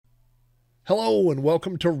Hello and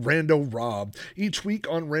welcome to Rando Rob. Each week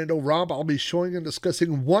on Rando Rob, I'll be showing and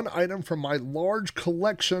discussing one item from my large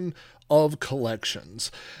collection of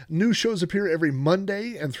collections. New shows appear every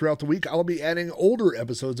Monday, and throughout the week, I'll be adding older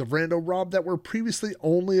episodes of Rando Rob that were previously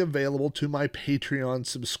only available to my Patreon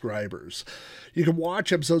subscribers. You can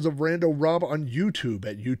watch episodes of Rando Rob on YouTube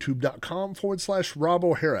at youtube.com/Rob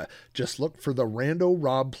O'Hara. Just look for the Rando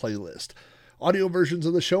Rob playlist. Audio versions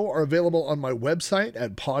of the show are available on my website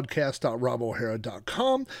at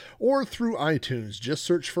podcast.robohara.com or through iTunes. Just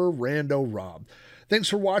search for Rando Rob. Thanks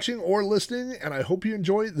for watching or listening, and I hope you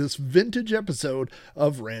enjoy this vintage episode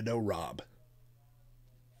of Rando Rob.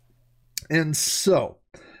 And so,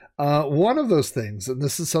 one of those things, and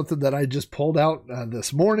this is something that I just pulled out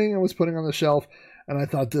this morning and was putting on the shelf, and I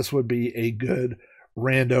thought this would be a good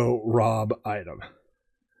Rando Rob item.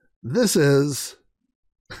 This is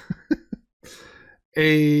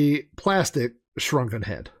a plastic shrunken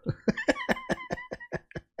head.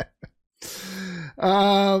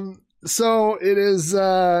 So it is,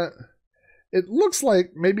 it looks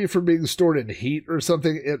like maybe for being stored in heat or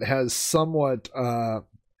something, it has somewhat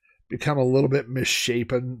become a little bit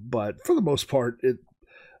misshapen, but for the most part, it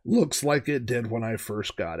looks like it did when I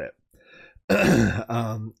first got it.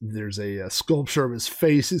 There's a sculpture of his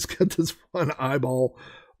face. He's got this one eyeball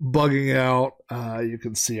bugging out. You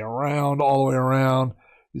can see around, all the way around.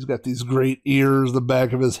 He's got these great ears, the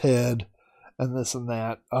back of his head, and this and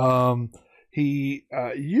that. He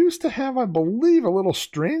used to have, I believe, a little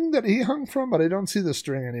string that he hung from, but I don't see the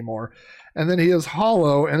string anymore. And then he is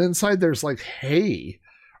hollow, and inside there's like hay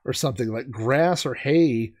or something, like grass or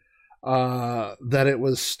hay that it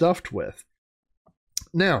was stuffed with.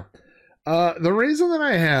 Now, the reason that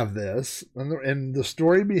I have this, and the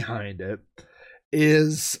story behind it,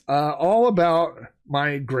 is all about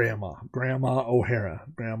my grandma O'Hara,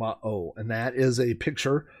 Grandma O. And that is a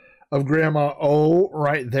picture of Grandma O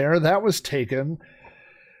right there. That was taken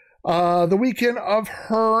the weekend of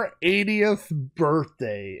her 80th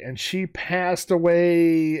birthday. And she passed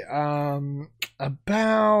away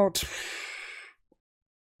about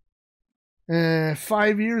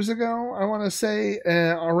 5 years ago, I want to say,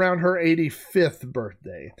 around her 85th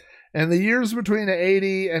birthday. And the years between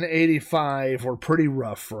 80 and 85 were pretty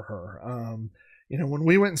rough for her. When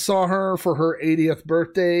we went and saw her for her 80th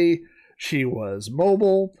birthday, she was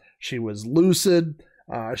mobile. She was lucid.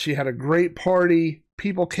 She had a great party.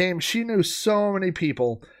 People came. She knew so many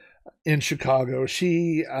people in Chicago.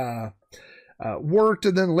 She worked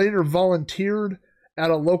and then later volunteered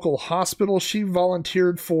at a local hospital. She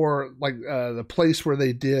volunteered for the place where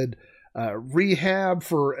they did rehab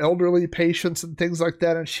for elderly patients and things like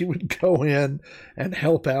that, and she would go in and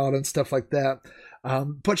help out and stuff like that.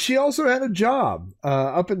 But she also had a job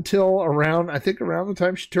up until around the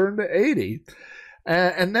time she turned to 80.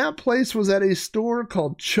 And that place was at a store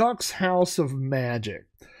called Chuck's House of Magic.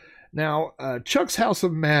 Now, Chuck's House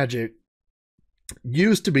of Magic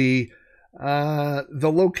used to be,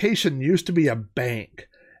 the location used to be a bank,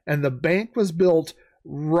 and the bank was built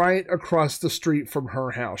right across the street from her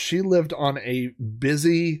house. She lived on a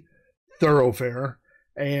busy thoroughfare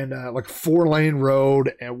and like 4-lane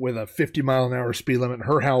road and with a 50-mile-an-hour speed limit.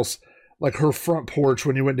 Her house, like her front porch,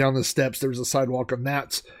 when you went down the steps, there was a sidewalk, and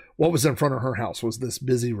that's what was in front of her house, was this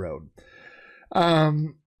busy road.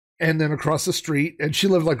 And then across the street, and she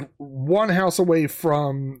lived like one house away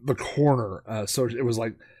from the corner. So it was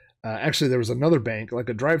like, actually there was another bank, like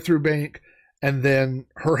a drive-through bank, and then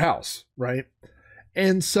her house, right?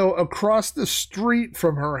 And so across the street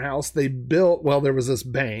from her house, they built, there was this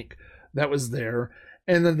bank that was there.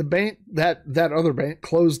 And then the bank, that other bank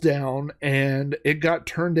closed down, and it got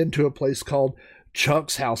turned into a place called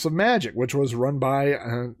Chuck's House of Magic, which was run by,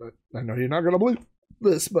 I know you're not going to believe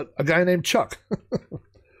this, but a guy named Chuck.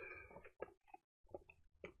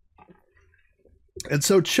 And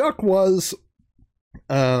so Chuck was,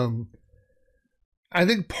 I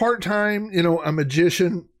think, part-time, a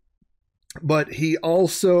magician, but he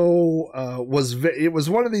also it was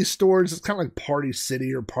one of these stores. It's kind of like Party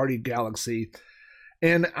City or Party Galaxy.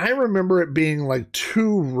 And I remember it being like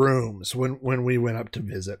 2 rooms when we went up to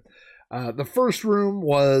visit. The first room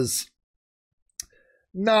was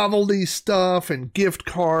novelty stuff and gift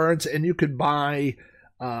cards, and you could buy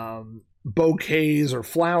bouquets or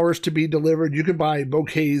flowers to be delivered. You could buy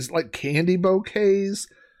bouquets, like candy bouquets,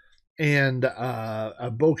 and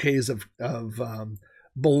bouquets of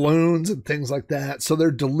balloons and things like that. So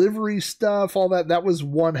their delivery stuff, all that was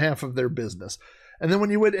one half of their business. And then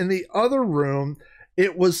when you went in the other room,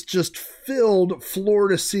 it was just filled floor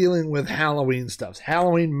to ceiling with Halloween stuff,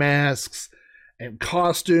 Halloween masks and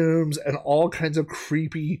costumes and all kinds of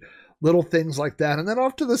creepy little things like that. And then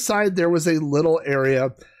off to the side, there was a little area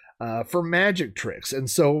for magic tricks. And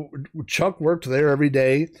so Chuck worked there every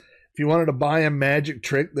day. If you wanted to buy a magic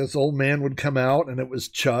trick, this old man would come out, and it was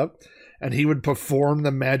Chuck, and he would perform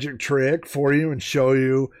the magic trick for you and show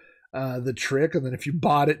you the trick. And then if you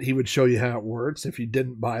bought it, he would show you how it works. If you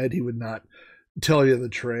didn't buy it, he would not tell you the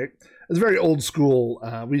trick. It's very old school.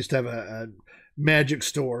 We used to have a magic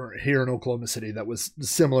store here in Oklahoma City that was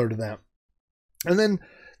similar to that. And then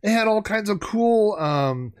they had all kinds of cool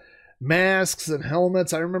masks and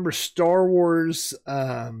helmets. I remember Star Wars.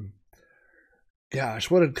 What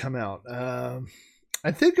had come out?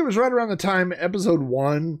 I think it was right around the time Episode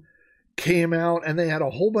 1 came out, and they had a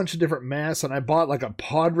whole bunch of different masks. And I bought like a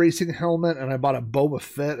pod racing helmet, and I bought a Boba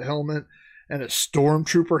Fett helmet and a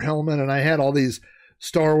Stormtrooper helmet, and I had all these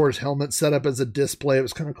Star Wars helmets set up as a display. It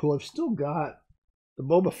was kind of cool. I've still got the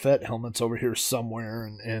Boba Fett helmet's over here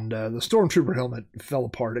somewhere, and the Stormtrooper helmet fell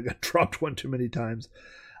apart. It got dropped one too many times.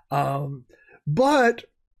 But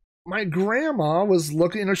my grandma was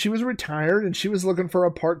looking, she was retired, and she was looking for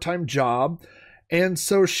a part-time job. And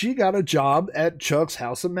so she got a job at Chuck's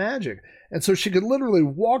House of Magic. And so she could literally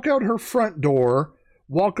walk out her front door,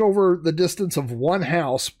 walk over the distance of one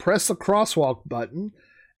house, press the crosswalk button,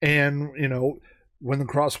 and, when the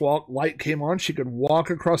crosswalk light came on, she could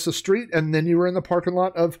walk across the street, and then you were in the parking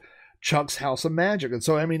lot of Chuck's House of Magic. And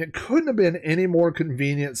so, it couldn't have been any more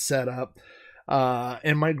convenient setup.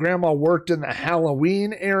 And my grandma worked in the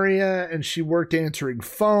Halloween area, and she worked answering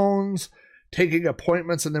phones, taking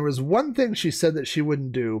appointments. And there was one thing she said that she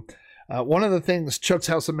wouldn't do. One of the things Chuck's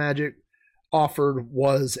House of Magic offered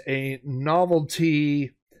was a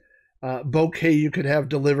novelty bouquet you could have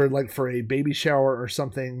delivered, like for a baby shower or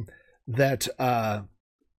something, that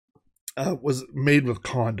was made with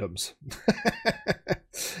condoms.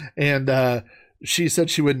 And she said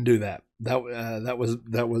she wouldn't do that. That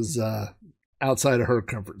was outside of her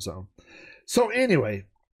comfort zone. So anyway,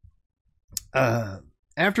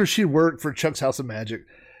 after she worked for Chuck's House of Magic,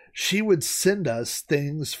 she would send us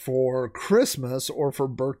things for Christmas or for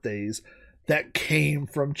birthdays that came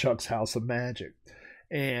from Chuck's House of Magic.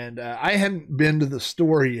 And I hadn't been to the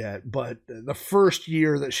store yet, but the first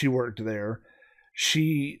year that she worked there,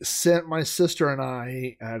 she sent my sister and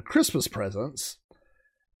I Christmas presents.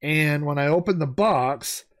 And when I opened the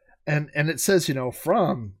box, and it says,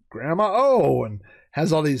 from Grandma O, and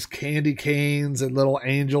has all these candy canes and little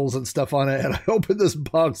angels and stuff on it. And I open this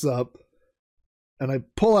box up, and I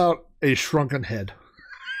pull out a shrunken head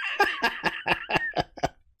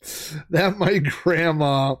that my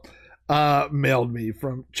grandma mailed me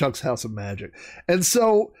from Chuck's House of Magic. And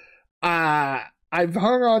so I've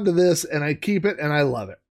hung on to this, and I keep it, and I love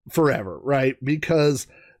it forever, right? Because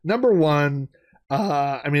number one,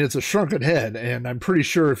 it's a shrunken head, and I'm pretty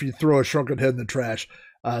sure if you throw a shrunken head in the trash,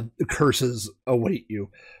 curses await you.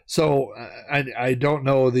 So I don't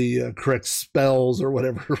know the correct spells or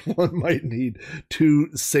whatever one might need to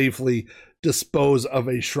safely dispose of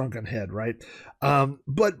a shrunken head, right?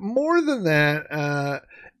 But more than that,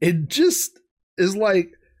 it just is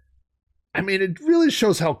like, it really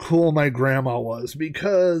shows how cool my grandma was,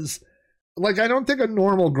 because I don't think a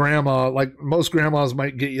normal grandma, like most grandmas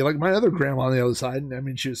might get you, like my other grandma on the other side.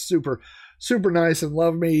 And she was super, super nice and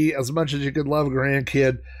loved me as much as you could love a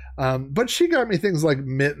grandkid. But she got me things like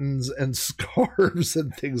mittens and scarves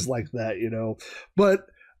and things like that, But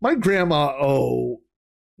my grandma,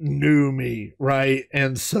 knew me, right?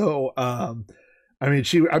 And so,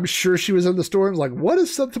 I'm sure she was in the store and was like, what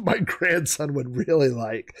is something my grandson would really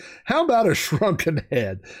like? How about a shrunken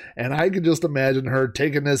head? And I could just imagine her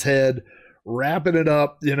taking this head, wrapping it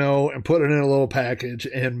up, and putting it in a little package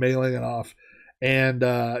and mailing it off. And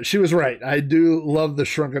she was right. I do love the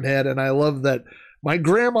shrunken head, and I love that my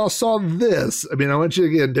grandma saw this. I want you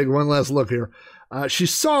to again take one last look here. She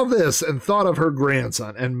saw this and thought of her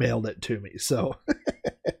grandson and mailed it to me. So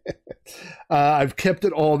I've kept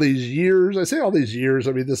it all these years. I say all these years.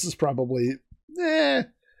 This is probably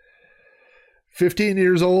 15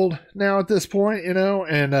 years old now at this point,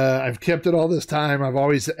 and I've kept it all this time. I've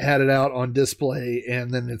always had it out on display,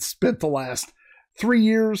 and then it's spent the last 3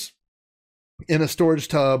 years in a storage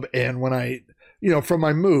tub. And when I, from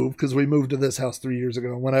my move, because we moved to this house 3 years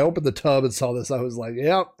ago, when I opened the tub and saw this, I was like,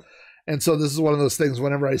 yep. And so this is one of those things,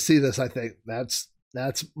 whenever I see this, I think that's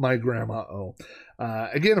my grandma O.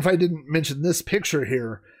 Again, if I didn't mention, this picture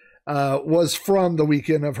here was from the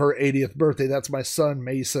weekend of her 80th birthday. That's my son,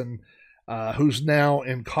 Mason, who's now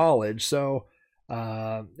in college. So,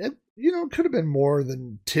 it could have been more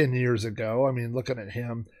than 10 years ago. Looking at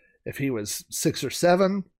him, if he was 6 or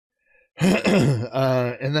 7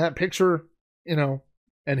 in that picture,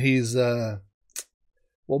 and he's,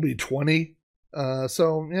 will be 20.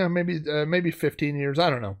 So yeah, maybe 15 years. I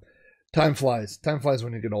don't know. Time flies. Time flies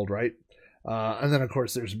when you get old, right? And then of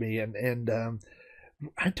course there's me, and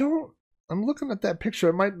I'm looking at that picture.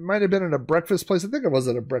 It might have been at a breakfast place. I think it was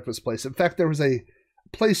at a breakfast place. In fact, there was a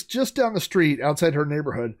place just down the street outside her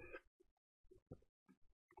neighborhood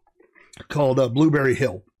called Blueberry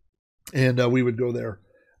Hill, and we would go there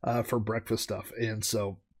for breakfast stuff. And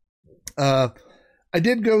so I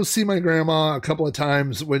did go see my grandma a couple of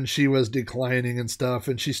times when she was declining and stuff,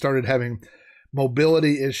 and she started having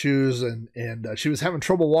mobility issues, and she was having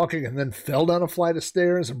trouble walking, and then fell down a flight of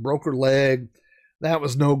stairs and broke her leg. That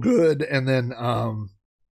was no good. And then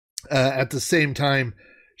at the same time,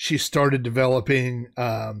 she started developing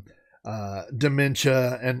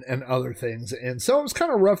dementia and other things. And so it was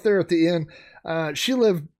kind of rough there at the end. She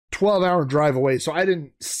lived 12-hour drive away, so I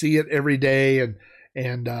didn't see it every day.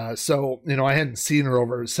 And so, I hadn't seen her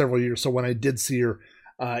over several years. So when I did see her,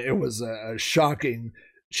 it was a shocking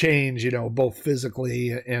change, both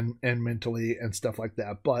physically and mentally and stuff like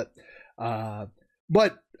that. But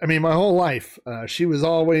I mean, my whole life, she was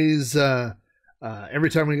always, every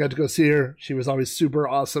time we got to go see her, she was always super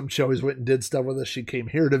awesome. She always went and did stuff with us. She came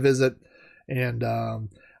here to visit. And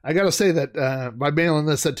I got to say that by mailing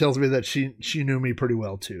this, that tells me that she knew me pretty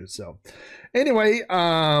well too. So anyway,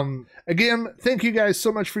 again, thank you guys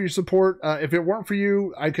so much for your support. If it weren't for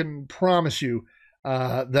you, I can promise you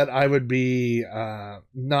that I would be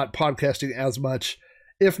not podcasting as much,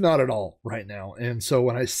 if not at all, right now. And so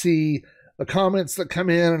when I see the comments that come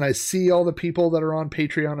in and I see all the people that are on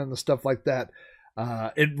Patreon and the stuff like that,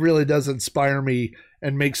 it really does inspire me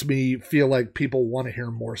and makes me feel like people want to hear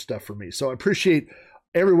more stuff from me. So I appreciate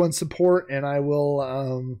everyone's support, and I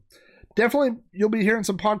will definitely, you'll be hearing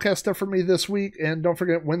some podcast stuff from me this week. And don't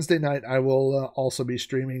forget, Wednesday night I will also be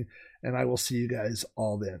streaming, and I will see you guys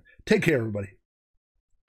all then. Take care, everybody.